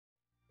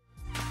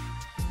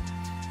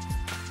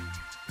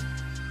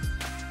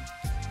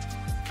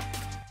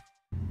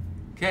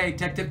Okay,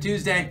 Tech Tip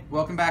Tuesday.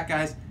 Welcome back,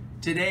 guys.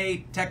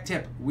 Today, Tech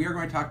Tip, we are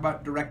going to talk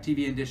about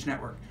DirecTV and Dish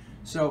Network.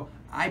 So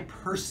I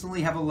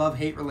personally have a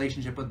love-hate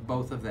relationship with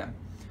both of them.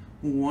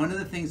 One of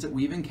the things that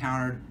we've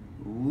encountered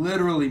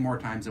literally more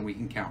times than we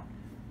can count.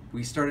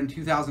 We started in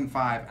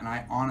 2005, and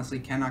I honestly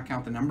cannot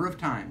count the number of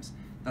times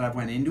that I've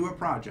went into a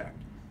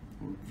project,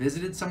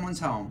 visited someone's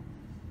home,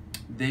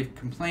 they've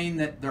complained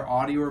that their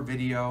audio or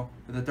video,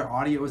 or that their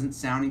audio isn't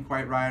sounding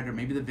quite right, or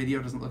maybe the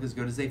video doesn't look as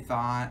good as they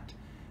thought.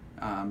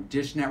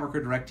 Dish Network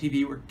or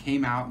DirecTV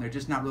came out and they're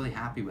just not really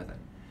happy with it.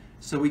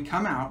 So we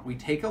come out, we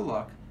take a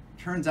look,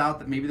 turns out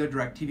that maybe their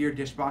DirecTV or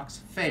Dish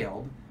box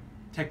failed.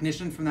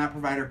 Technician from that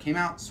provider came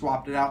out,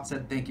 swapped it out,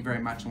 said thank you very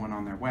much, and went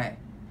on their way.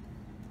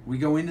 We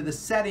go into the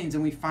settings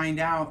and we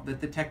find out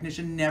that the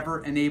technician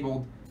never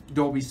enabled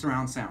Dolby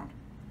surround sound.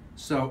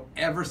 So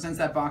ever since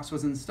that box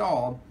was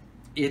installed,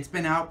 it's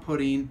been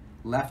outputting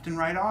left and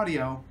right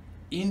audio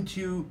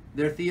into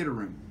their theater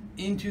room,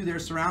 into their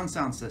surround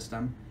sound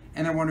system,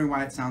 and they're wondering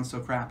why it sounds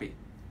so crappy.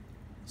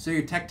 So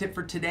your tech tip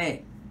for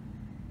today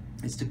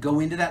is to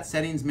go into that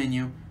settings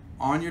menu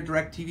on your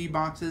DirecTV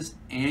boxes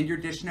and your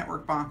Dish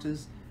Network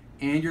boxes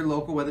and your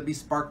local, whether it be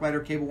Sparklight or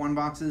Cable One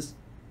boxes,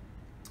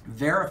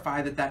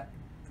 verify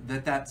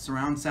that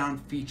surround sound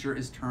feature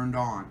is turned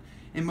on.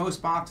 In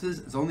most boxes,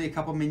 it's only a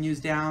couple menus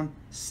down: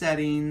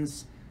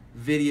 settings,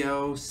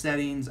 video,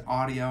 settings,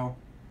 audio,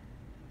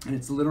 and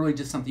it's literally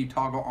just something you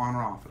toggle on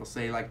or off. It'll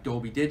say like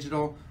Dolby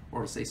Digital,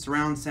 or it'll say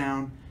surround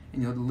sound,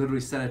 and you'll literally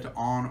set it to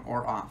on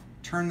or off.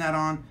 Turn that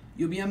on,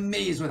 you'll be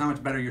amazed with how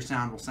much better your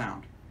sound will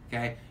sound,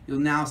 okay? You'll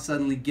now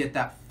suddenly get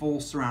that full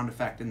surround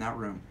effect in that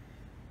room.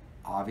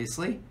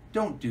 Obviously,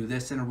 don't do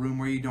this in a room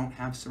where you don't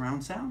have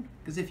surround sound,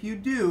 because if you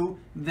do,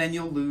 then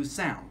you'll lose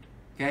sound,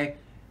 okay?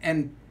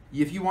 And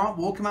if you want,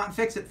 we'll come out and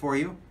fix it for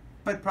you,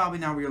 but probably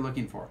not what you're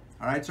looking for,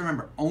 all right? So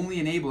remember, only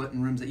enable it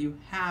in rooms that you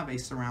have a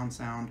surround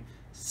sound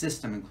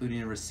system,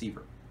 including a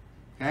receiver,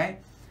 okay?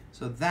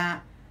 So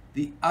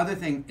the other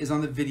thing is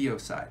on the video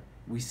side.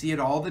 We see it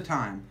all the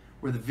time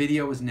where the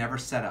video is never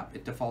set up.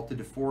 It defaulted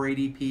to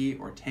 480p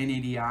or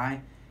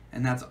 1080i,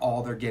 and that's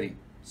all they're getting.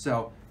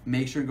 So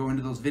make sure to go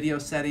into those video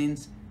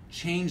settings,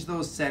 change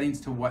those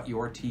settings to what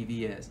your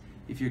TV is.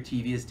 If your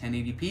TV is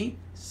 1080p,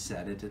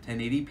 set it to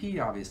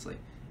 1080p, obviously.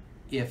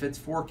 If it's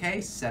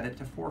 4K, set it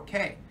to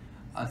 4K.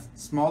 A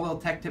small little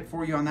tech tip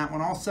for you on that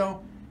one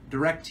also: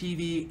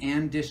 DirecTV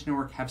and Dish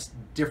Network have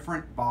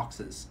different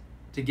boxes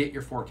to get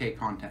your 4K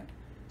content.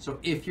 So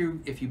if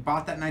you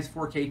bought that nice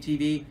 4K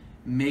TV,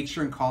 make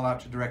sure and call out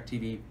to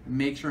DirecTV,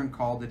 make sure and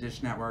call the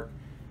Dish Network.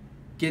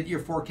 Get your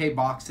 4K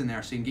box in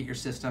there so you can get your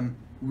system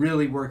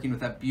really working with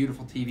that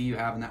beautiful TV you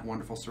have and that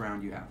wonderful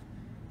surround you have.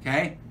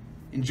 Okay?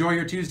 Enjoy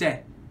your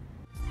Tuesday.